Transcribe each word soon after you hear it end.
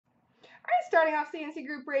Starting off CNC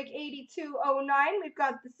group break 8209, we've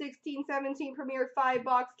got the 16-17 Premier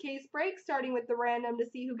 5-box case break, starting with the random to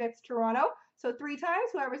see who gets Toronto. So 3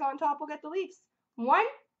 times, whoever's on top will get the Leafs. 1,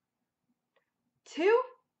 2,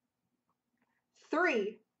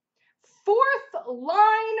 3. Fourth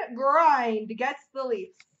line grind gets the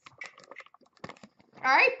Leafs.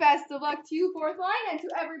 All right, best of luck to you, fourth line, and to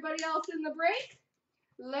everybody else in the break.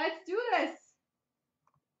 Let's do this.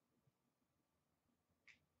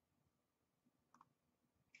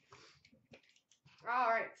 All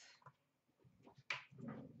right.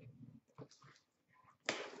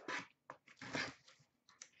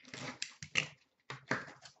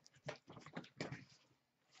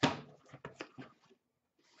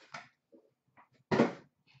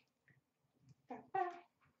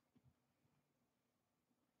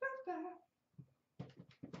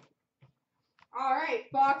 All right,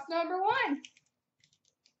 box number 1.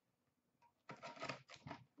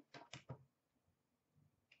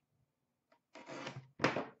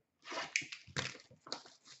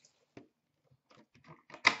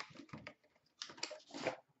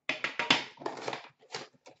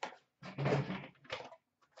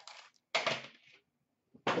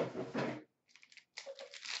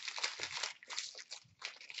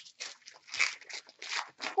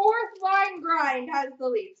 Fourth line grind has the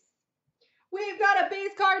Leafs. We've got a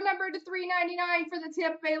base card number to 399 for the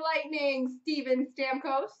Tampa Bay Lightning, Steven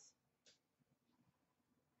Stamkos.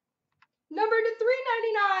 Number to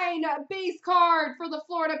 399, base card for the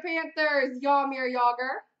Florida Panthers, Jaromir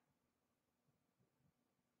Jagr.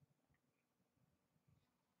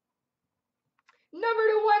 Number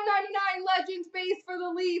to 199, Legends base for the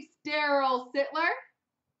Leafs, Daryl Sittler.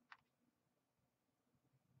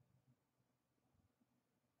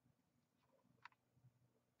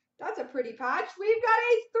 That's a pretty patch. We've got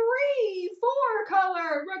a 3-4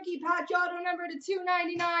 color rookie patch auto number to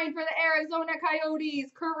 299 for the Arizona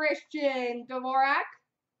Coyotes, Christian Dvorak.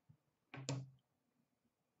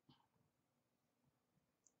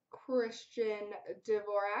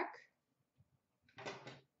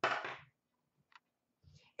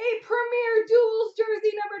 A Premier Duels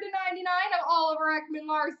jersey number to 99 of Oliver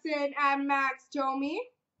Ekman-Larsson and Max Domi.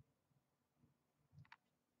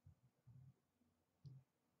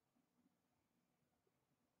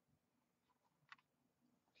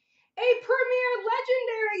 A Premier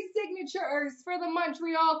Legendary Signatures for the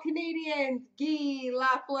Montreal Canadiens, Guy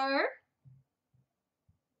Lafleur.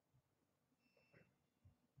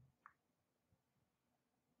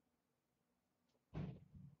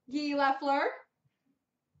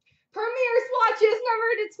 Premier Swatches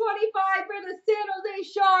number to 25 for the San Jose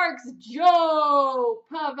Sharks, Joe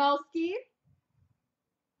Pavelski.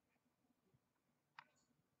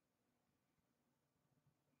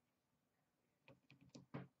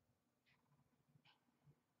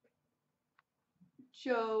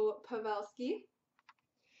 And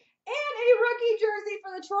a rookie jersey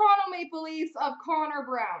for the Toronto Maple Leafs of Connor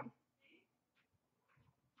Brown.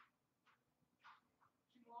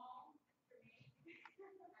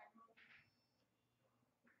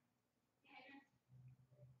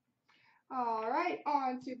 All right,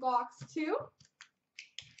 on to box 2.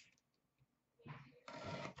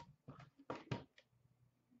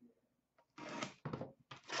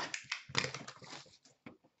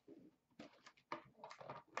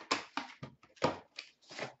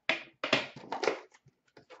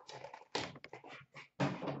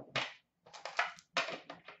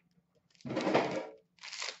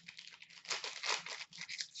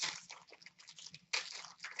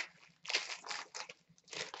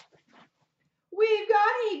 We've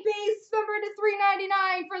got a base number to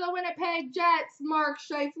 399 for the Winnipeg Jets, Mark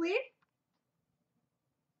Scheifele.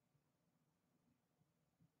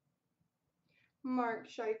 Number to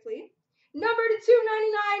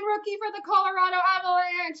 299, rookie for the Colorado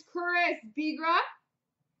Avalanche, Chris Bigra.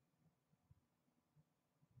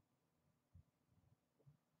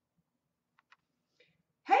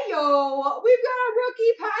 Heyo, we've got a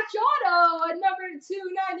rookie patch auto, number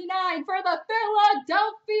 299 for the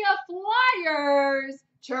Philadelphia Flyers,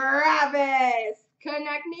 Travis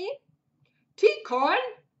Konechny. T-Con.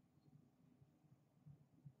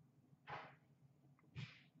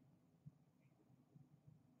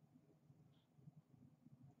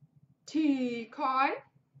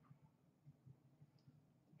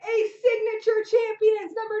 A Signature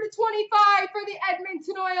Champions number to 25 for the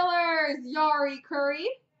Edmonton Oilers, Jari Kurri.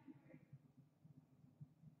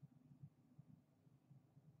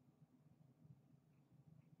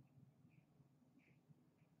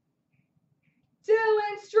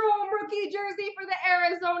 Dylan Strome rookie jersey for the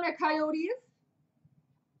Arizona Coyotes.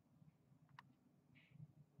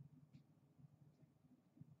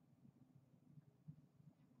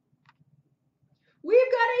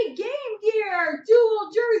 a Game Gear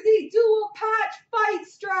dual jersey, dual patch fight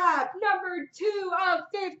strap, number 2 of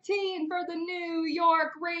 15 for the New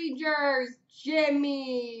York Rangers,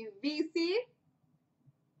 Jimmy Vesey.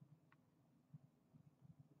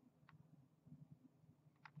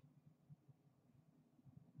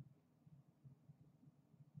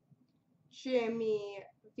 Jimmy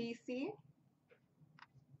Vesey.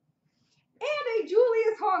 And a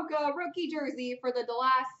Julius Honka rookie jersey for the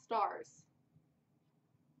Dallas Stars.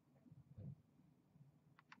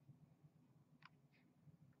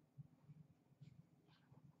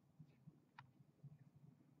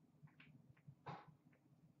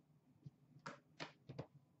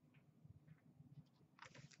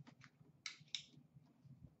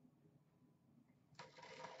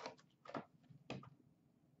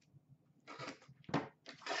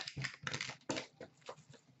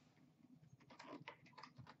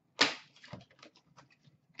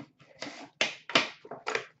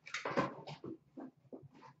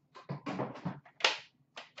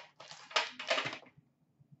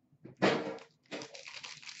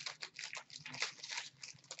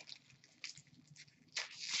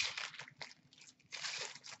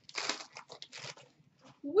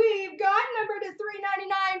 We've got number to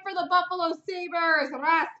 399 for the Buffalo Sabres,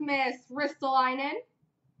 Rasmus Ristolainen.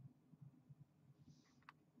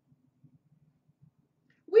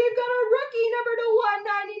 We've got a rookie number to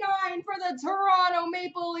 199 for the Toronto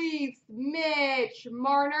Maple Leafs, Mitch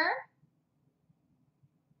Marner.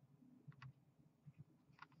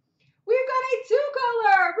 We've got a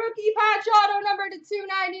two-color rookie patch auto number to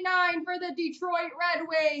 299 for the Detroit Red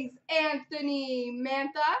Wings, Anthony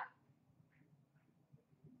Mantha.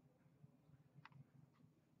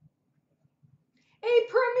 A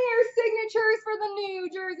Premier Signatures for the New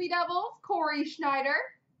Jersey Devils, Corey Schneider.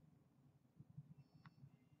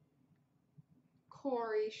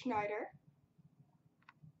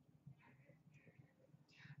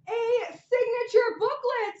 A signature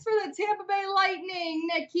booklets for the Tampa Bay Lightning,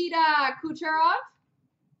 Nikita Kucherov.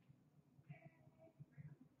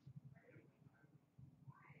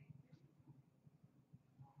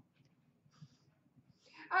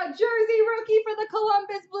 A jersey rookie for the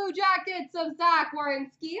Columbus Blue Jackets of Zach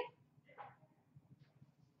Werenski.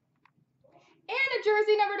 And a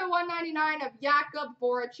jersey number to 199 of Jakub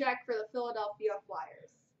Voracek for the Philadelphia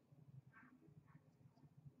Flyers.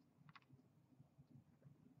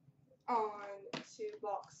 On to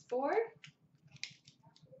box 4.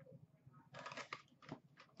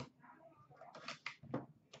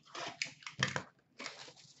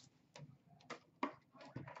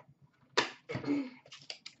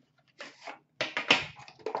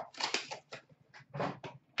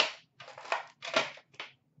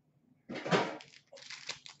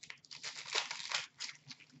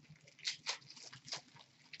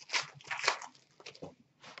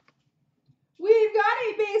 We've got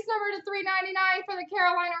a base number to 399 for the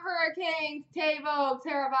Carolina Hurricanes, Teuvo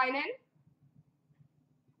Teravainen.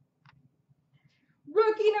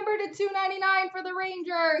 Rookie number to 299 for the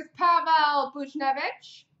Rangers, Pavel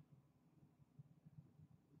Buchnevich.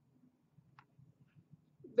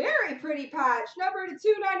 Very pretty patch. Number to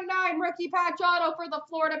 299, rookie patch auto for the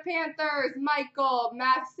Florida Panthers, Michael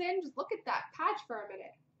Matheson. Just look at that patch for a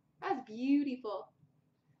minute. That's beautiful.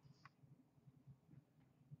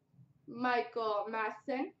 Michael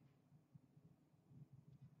Matheson.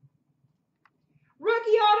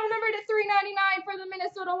 Rookie auto number to 399 for the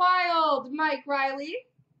Minnesota Wild, Mike Riley.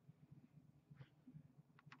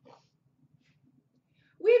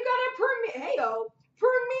 We've got a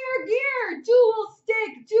Premier Gear dual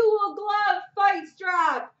stick, dual glove fight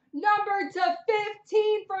strap, number to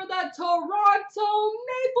 15 for the Toronto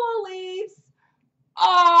Maple Leafs,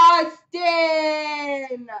 Austin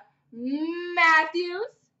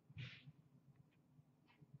Matthews.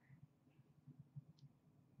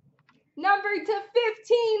 Number to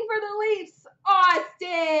 15 for the Leafs,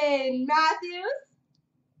 Austin Matthews.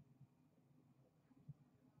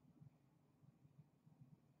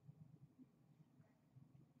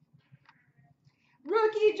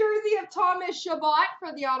 Rookie jersey of Thomas Chabot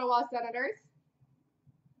for the Ottawa Senators.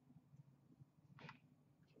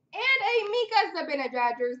 And a Mika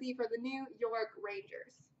Zibanejad jersey for the New York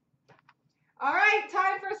Rangers. All right,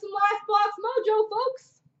 time for some last box mojo, folks.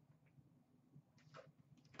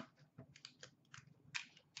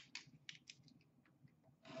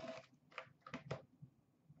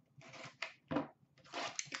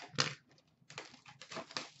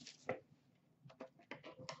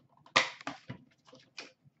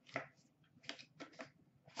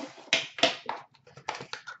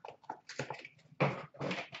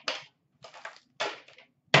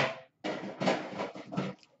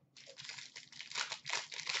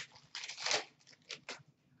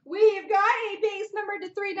 number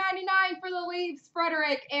to 399 for the Leafs,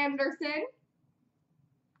 Frederik Andersen.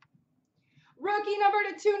 Rookie number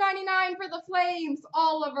to 299 for the Flames,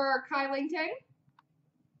 Oliver Kylington.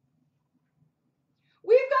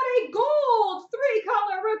 We've got a gold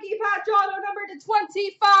 3-color rookie patch auto number to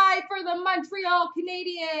 25 for the Montreal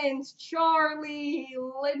Canadiens, Charlie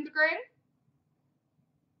Lindgren.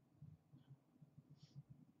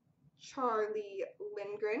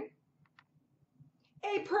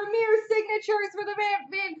 A Premier Signatures for the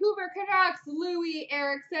Vancouver Canucks, Louis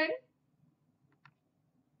Eriksson.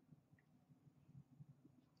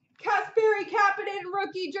 Kasperi Kapanen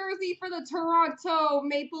rookie jersey for the Toronto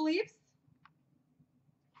Maple Leafs.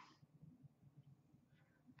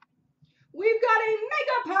 We've got a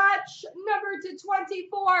mega patch number to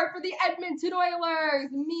 24 for the Edmonton Oilers,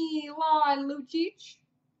 Milan Lucic.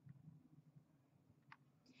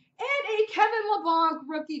 And a Kevin LeBlanc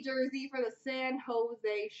rookie jersey for the San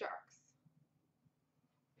Jose Sharks.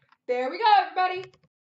 There we go, everybody.